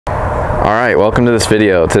Alright, welcome to this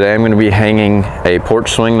video. Today I'm going to be hanging a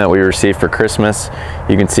porch swing that we received for Christmas.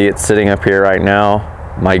 You can see it sitting up here right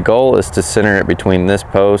now. My goal is to center it between this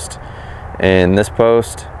post and this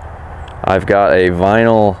post. I've got a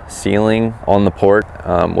vinyl ceiling on the porch,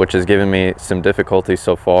 which has given me some difficulty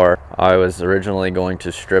so far. I was originally going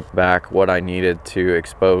to strip back what I needed to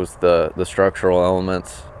expose the structural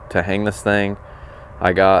elements to hang this thing.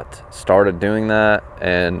 I got started doing that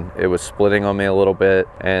and it was splitting on me a little bit,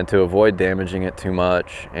 and to avoid damaging it too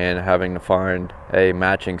much and having to find a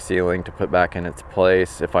matching ceiling to put back in its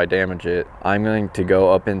place if I damage it, I'm going to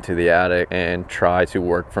go up into the attic and try to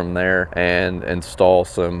work from there and install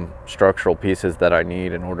some structural pieces that I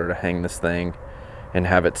need in order to hang this thing and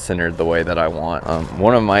have it centered the way that I want.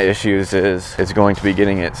 One of my issues is going to be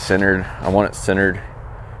getting it centered. I want it centered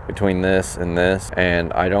between this,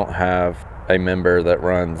 and I don't have a member that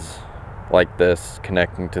runs like this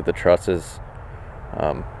connecting to the trusses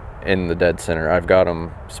in the dead center. I've got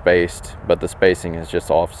them spaced, but the spacing is just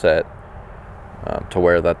offset to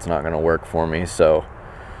where that's not going to work for me. So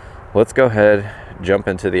let's go ahead, jump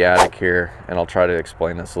into the attic here, and I'll try to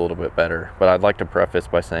explain this a little bit better. But I'd like to preface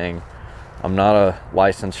by saying I'm not a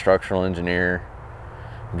licensed structural engineer.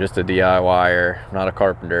 I'm just a DIYer, I'm not a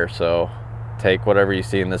carpenter, so take whatever you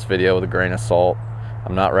see in this video with a grain of salt.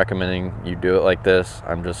 I'm not recommending you do it like this.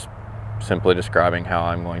 I'm just simply describing how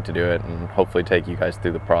I'm going to do it and hopefully take you guys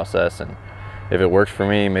through the process. And if it works for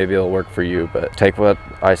me, maybe it'll work for you, but take what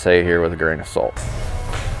I say here with a grain of salt.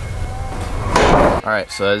 All right,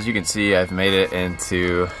 so as you can see, I've made it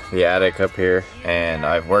into the attic up here, and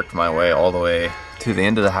I've worked my way all the way to the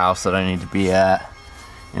end of the house that I need to be at.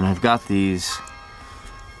 And I've got these,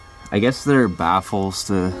 I guess they're baffles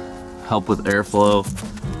to help with airflow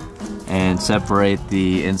and separate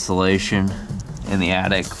the insulation in the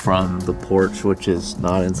attic from the porch, which is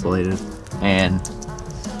not insulated. And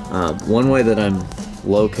one way that I'm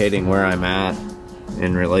locating where I'm at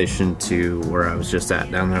in relation to where I was just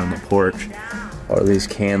at down there on the porch are these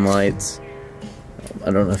can lights.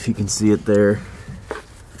 I don't know if you can see it there.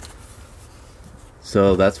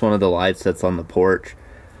 So that's one of the lights that's on the porch,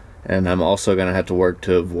 and I'm also gonna have to work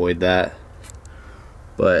to avoid that.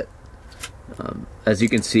 But as you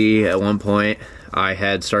can see, at one point I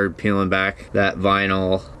had started peeling back that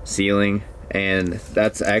vinyl ceiling, and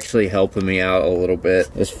that's actually helping me out a little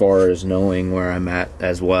bit as far as knowing where I'm at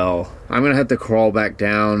as well. I'm gonna have to crawl back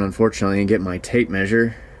down, unfortunately, and get my tape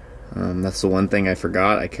measure. That's the one thing I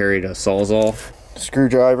forgot. I carried a Sawzall,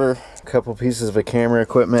 screwdriver, a couple pieces of camera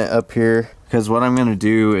equipment up here, because what I'm gonna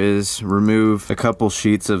do is remove a couple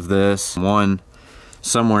sheets of this, one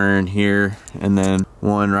somewhere in here and then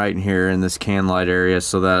one right in here in this can light area,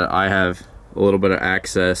 so that I have a little bit of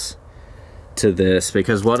access to this.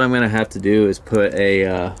 Because what I'm gonna have to do is put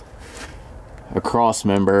a cross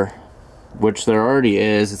member, which there already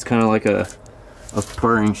is. It's kind of like a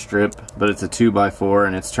purring strip, but it's a 2x4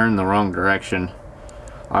 and it's turned the wrong direction.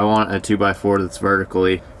 I want a 2x4 that's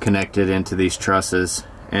vertically connected into these trusses,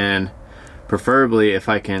 and preferably if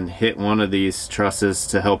I can hit one of these trusses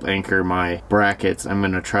to help anchor my brackets, I'm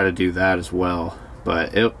going to try to do that as well.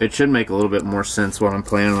 But it should make a little bit more sense what I'm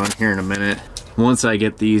planning on here in a minute. Once I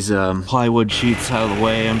get these plywood sheets out of the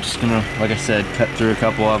way, I'm just going to, like I said, cut through a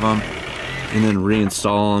couple of them and then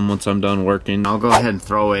reinstall them once I'm done working. I'll go ahead and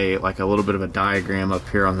throw a little bit of a diagram up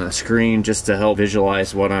here on the screen just to help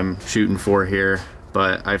visualize what I'm shooting for here.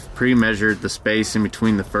 But I've pre-measured the space in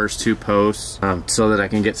between the first two posts so that I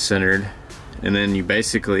can get centered. And then you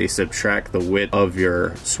basically subtract the width of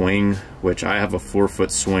your swing, which I have a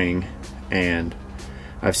 4-foot swing, and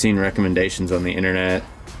I've seen recommendations on the internet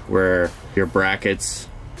where your brackets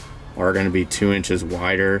are going to be 2 inches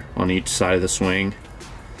wider on each side of the swing.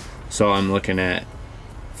 So I'm looking at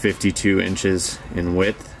 52 inches in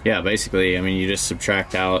width. Yeah, basically, I mean, you just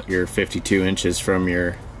subtract out your 52 inches from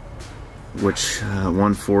your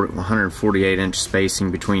 148 inch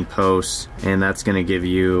spacing between posts, and that's going to give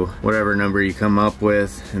you whatever number you come up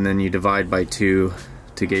with, and then you divide by 2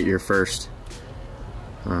 to get your first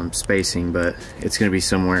spacing, but it's going to be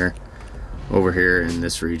somewhere over here in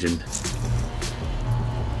this region.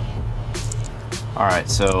 Alright,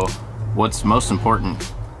 so what's most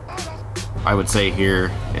important, I would say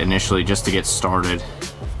here initially, just to get started,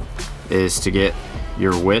 is to get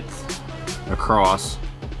your width across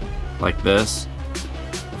like this,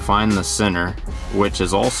 find the center, which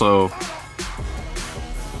is also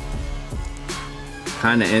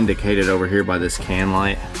kind of indicated over here by this can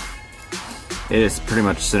light. It is pretty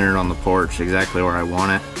much centered on the porch, exactly where I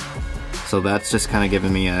want it. So that's just kind of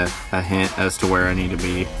giving me a hint as to where I need to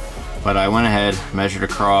be. But I went ahead, measured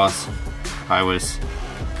across. I was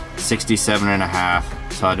 67.5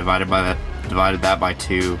 So I divided that by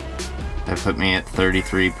 2. That put me at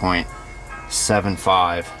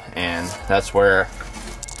 33.75, and that's where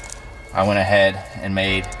I went ahead and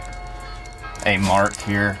made a mark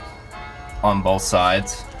here on both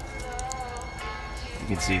sides. You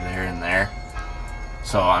can see there and there.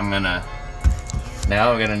 So now I'm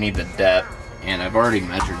gonna need the depth, and I've already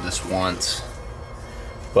measured this once,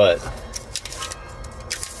 but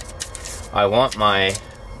I want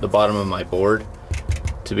the bottom of my board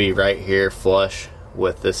to be right here flush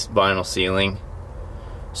with this vinyl ceiling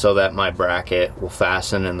so that my bracket will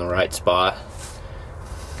fasten in the right spot.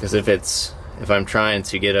 Because if I'm trying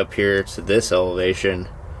to get up here to this elevation,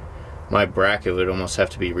 my bracket would almost have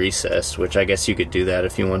to be recessed, which I guess you could do that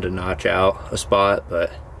if you wanted to notch out a spot,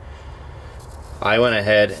 but I went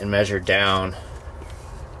ahead and measured down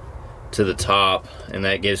to the top, and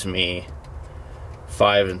that gives me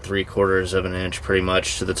 5 3/4 of an inch pretty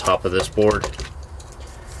much to the top of this board.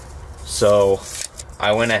 So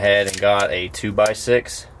I went ahead and got a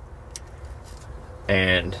 2x6,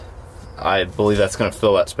 and I believe that's going to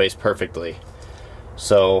fill that space perfectly.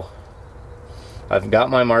 So I've got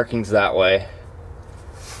my markings that way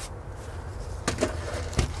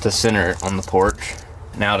to center it on the porch.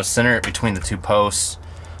 Now to center it between the 2 posts,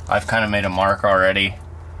 I've kind of made a mark already,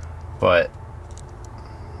 but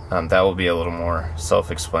that will be a little more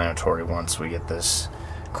self-explanatory once we get this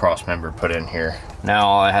cross member put in here. Now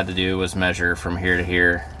all I had to do was measure from here to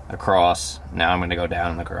here across. Now I'm going to go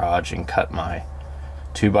down in the garage and cut my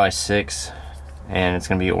 2x6, and it's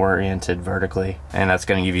going to be oriented vertically, and that's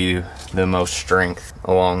going to give you the most strength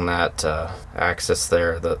along that axis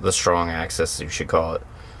there, the strong axis you should call it.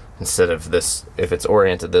 Instead of this, if it's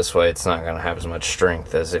oriented this way, it's not going to have as much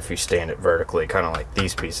strength as if you stand it vertically, kind of like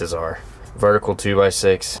these pieces are. Vertical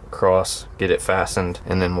 2x6 across, get it fastened,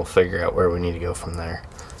 and then we'll figure out where we need to go from there.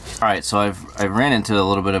 Alright, so I've ran into a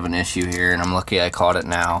little bit of an issue here, and I'm lucky I caught it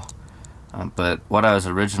now. But what I was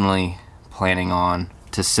originally planning on,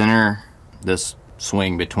 to center this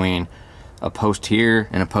swing between a post here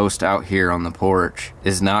and a post out here on the porch,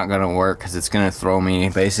 is not going to work, because it's going to throw me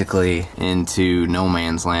basically into no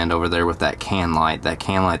man's land over there with that can light. That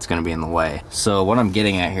can light's going to be in the way. So what I'm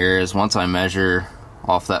getting at here is, once I measure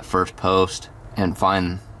off that first post and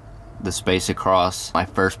find the space across my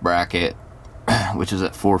first bracket, which is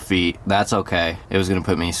at 4 feet, that's okay. It was going to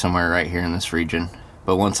put me somewhere right here in this region.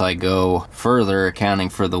 But once I go further, accounting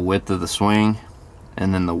for the width of the swing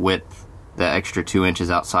and then the width, the extra 2 inches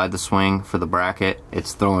outside the swing for the bracket,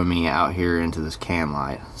 it's throwing me out here into this can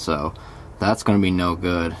light. So that's going to be no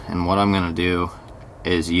good. And what I'm going to do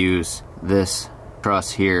is use this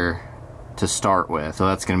truss here to start with. So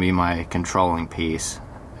that's going to be my controlling piece.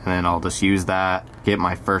 And then I'll just use that, get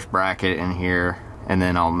my first bracket in here, and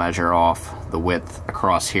then I'll measure off the width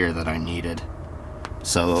across here that I needed.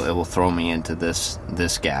 So it will throw me into this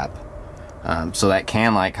gap. So that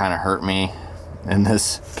can light kind of hurt me in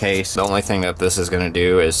this case. The only thing that this is going to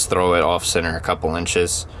do is throw it off center a couple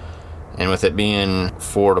inches. And with it being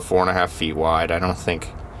 4 to 4.5 feet wide, I don't think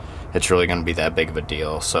it's really going to be that big of a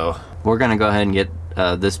deal. So we're going to go ahead and get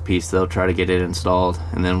this piece though, try to get it installed,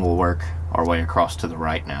 and then we'll work our way across to the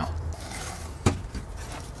right now.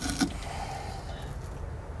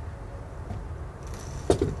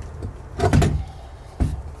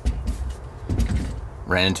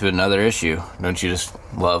 Ran into another issue. Don't you just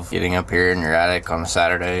love getting up here in your attic on a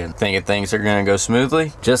Saturday and thinking things are gonna go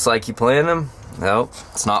smoothly just like you planned them? Nope,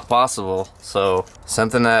 it's not possible. So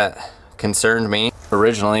something that concerned me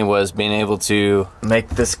originally was being able to make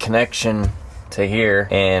this connection to here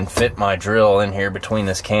and fit my drill in here between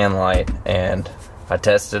this can light, and I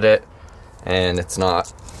tested it and it's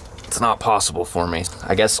not possible for me.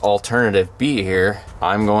 I guess alternative B here,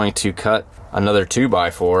 I'm going to cut another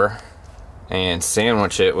 2x4 and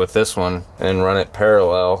sandwich it with this one and run it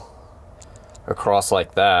parallel across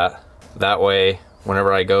like that. That way,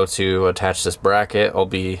 whenever I go to attach this bracket, I'll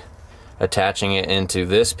be attaching it into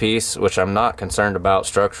this piece, which I'm not concerned about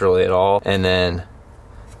structurally at all, and then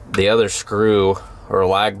the other screw or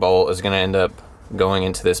lag bolt is going to end up going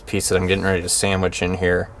into this piece that I'm getting ready to sandwich in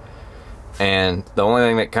here. And the only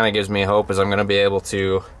thing that kind of gives me hope is I'm going to be able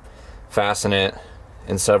to fasten it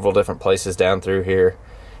in several different places down through here.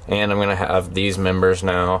 And I'm going to have these members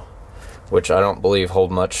now, which I don't believe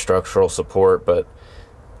hold much structural support, but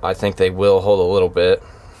I think they will hold a little bit.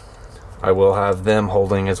 I will have them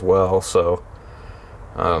holding as well. So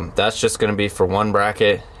that's just going to be for one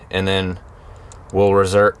bracket, and then we'll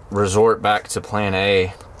resort back to plan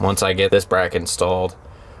A. Once I get this bracket installed,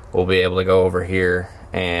 we'll be able to go over here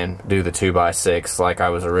and do the 2x6 like I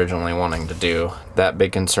was originally wanting to do. That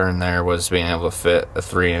big concern there was being able to fit a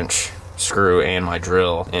 3-inch screw and my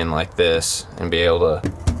drill in like this and be able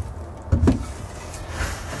to.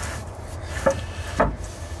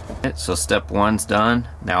 So step 1's done.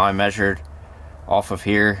 Now I measured off of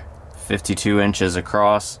here 52 inches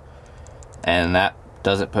across, and that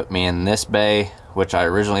doesn't put me in this bay, which I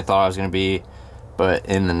originally thought I was going to be, but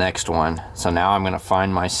in the next one. So now I'm going to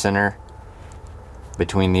find my center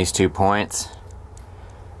between these 2 points,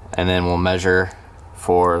 and then we'll measure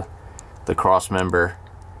for the cross member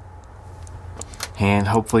and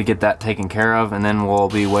hopefully get that taken care of, and then we'll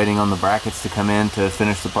be waiting on the brackets to come in to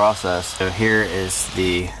finish the process. So here is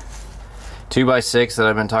the 2x6 that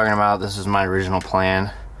I've been talking about. This is my original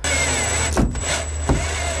plan.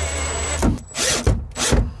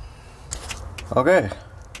 Okay,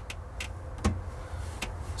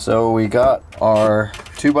 so we got our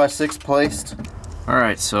 2x6 placed.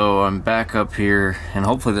 Alright, so I'm back up here, and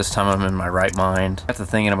hopefully this time I'm in my right mind. After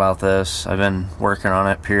thinking about this, I've been working on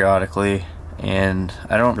it periodically, and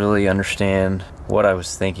I don't really understand what I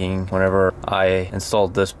was thinking whenever I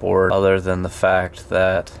installed this board, other than the fact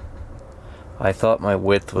that I thought my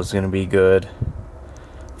width was going to be good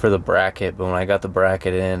for the bracket, but when I got the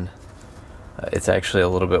bracket in, it's actually a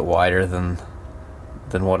little bit wider than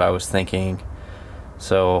what I was thinking.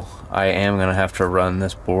 So I am going to have to run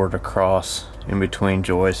this board across in between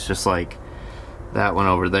joists, just like that one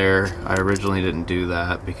over there. I originally didn't do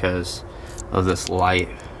that because of this light,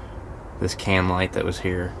 this can light that was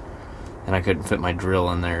here, and I couldn't fit my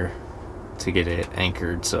drill in there to get it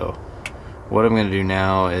anchored. So what I'm going to do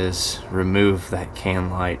now is remove that can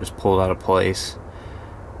light, just pull it out of place,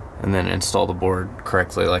 and then install the board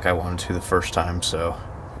correctly like I wanted to the first time. So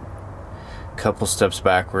a couple steps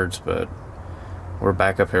backwards, but we're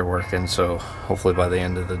back up here working, so hopefully by the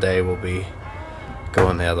end of the day we'll be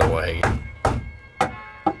going the other way.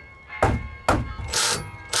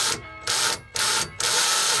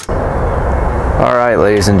 Alright,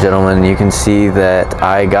 ladies and gentlemen, you can see that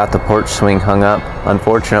I got the porch swing hung up.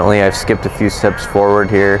 Unfortunately, I've skipped a few steps forward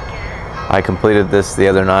here. I completed this the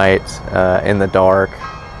other night in the dark,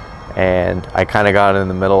 and I kind of got in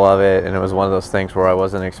the middle of it, and it was one of those things where I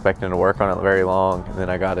wasn't expecting to work on it very long, and then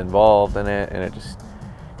I got involved in it, and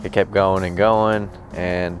it kept going and going,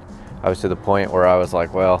 and I was to the point where I was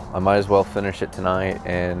like, well, I might as well finish it tonight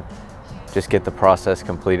and just get the process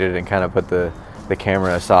completed, and kind of put the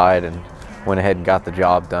camera aside and went ahead and got the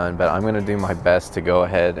job done. But I'm going to do my best to go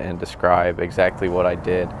ahead and describe exactly what I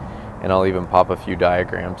did, and I'll even pop a few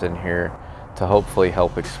diagrams in here to hopefully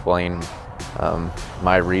help explain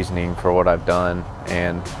my reasoning for what I've done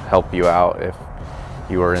and help you out if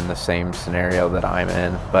you are in the same scenario that I'm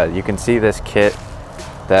in. But you can see this kit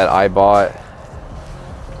that I bought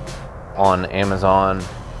on Amazon.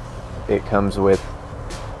 It comes with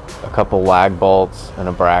a couple lag bolts and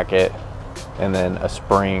a bracket, and then a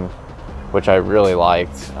spring, which I really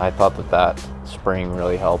liked. I thought that spring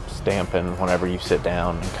really helps dampen whenever you sit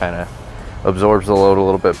down, and kind of absorbs the load a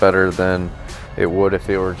little bit better than it would if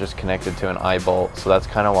it were just connected to an eye bolt. So that's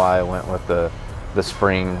kind of why I went with the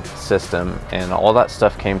spring system, and all that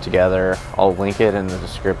stuff came together. I'll link it in the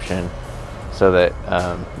description so that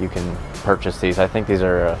you can purchase these. I think these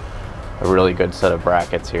are a really good set of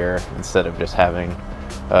brackets here, instead of just having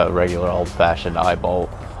a regular old-fashioned eye bolt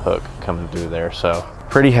hook coming through there. So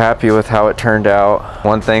pretty happy with how it turned out.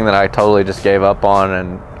 One thing that I totally just gave up on,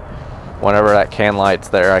 and whenever that can light's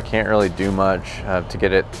there, I can't really do much to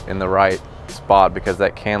get it in the right spot, because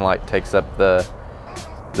that can light takes up the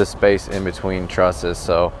space in between trusses.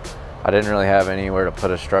 So I didn't really have anywhere to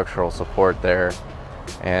put a structural support there,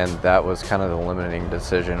 and that was kind of the limiting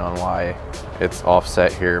decision on why it's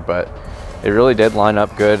offset here. But it really did line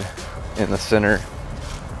up good in the center,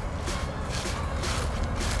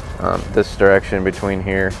 this direction between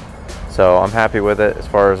here. So I'm happy with it as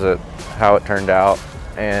far as how it turned out.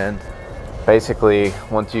 And basically,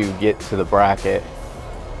 once you get to the bracket,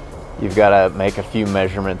 you've got to make a few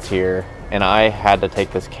measurements here, and I had to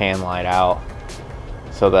take this can light out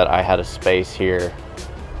so that I had a space here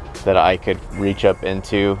that I could reach up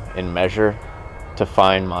into and measure to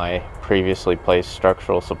find my previously placed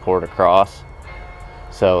structural support across.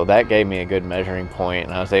 So that gave me a good measuring point,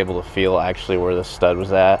 and I was able to feel actually where the stud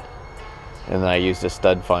was at, and then I used a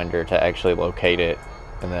stud finder to actually locate it,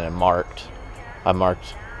 and then I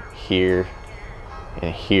marked here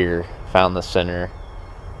and here, found the center.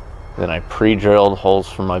 Then I pre-drilled holes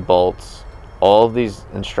for my bolts. All of these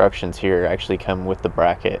instructions here actually come with the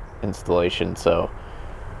bracket installation, so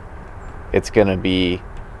it's going to be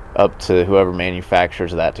up to whoever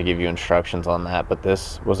manufactures that to give you instructions on that. But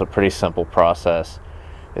this was a pretty simple process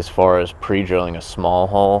as far as pre-drilling a small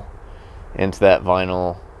hole into that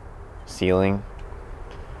vinyl ceiling,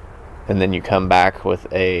 and then you come back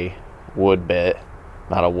with a wood bit,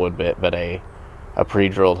 not a wood bit, but a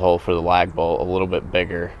pre-drilled hole for the lag bolt, a little bit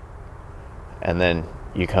bigger, and then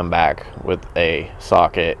you come back with a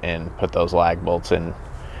socket and put those lag bolts in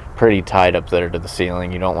pretty tight up there to the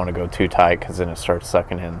ceiling. You don't want to go too tight because then it starts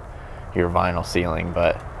sucking in your vinyl ceiling.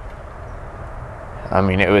 But I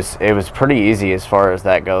mean, it was pretty easy as far as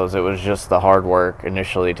that goes. It was just the hard work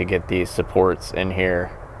initially to get these supports in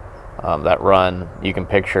here that run. You can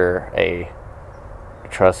picture a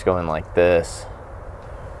truss going like this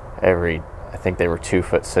I think they were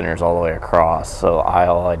 2-foot centers all the way across. So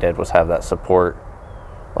all I did was have that support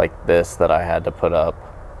like this that I had to put up,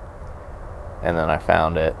 and then I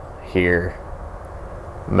found it here,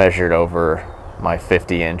 measured over my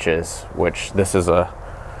 50 inches, which this is a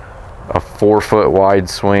 4-foot wide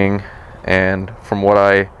swing, and from what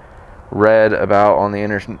I read about on the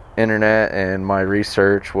internet and my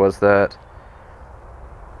research was that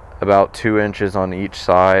about 2 inches on each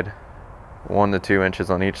side, 1 to 2 inches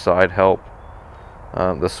on each side, help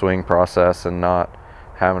the swing process, and not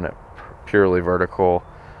having it purely vertical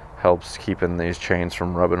helps keeping these chains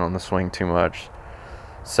from rubbing on the swing too much.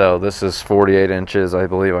 So this is 48 inches. I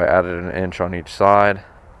believe I added an inch on each side.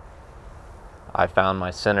 I found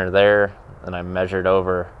my center there, and I measured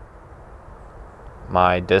over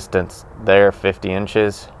my distance there, 50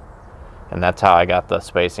 inches, and that's how I got the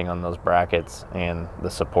spacing on those brackets and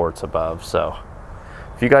the supports above. So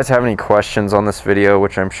if you guys have any questions on this video,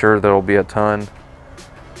 which I'm sure there'll be a ton,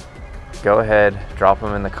 go ahead, drop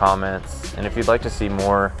them in the comments. And if you'd like to see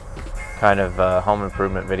more kind of home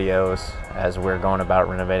improvement videos as we're going about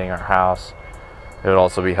renovating our house, it would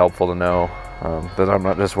also be helpful to know that I'm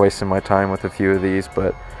not just wasting my time with a few of these,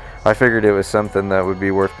 but I figured it was something that would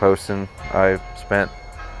be worth posting. I spent,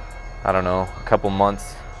 I don't know, a couple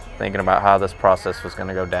months thinking about how this process was going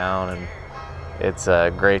to go down, and it's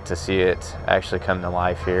great to see it actually come to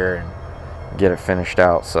life here and get it finished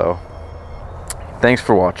out. So thanks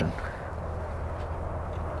for watching.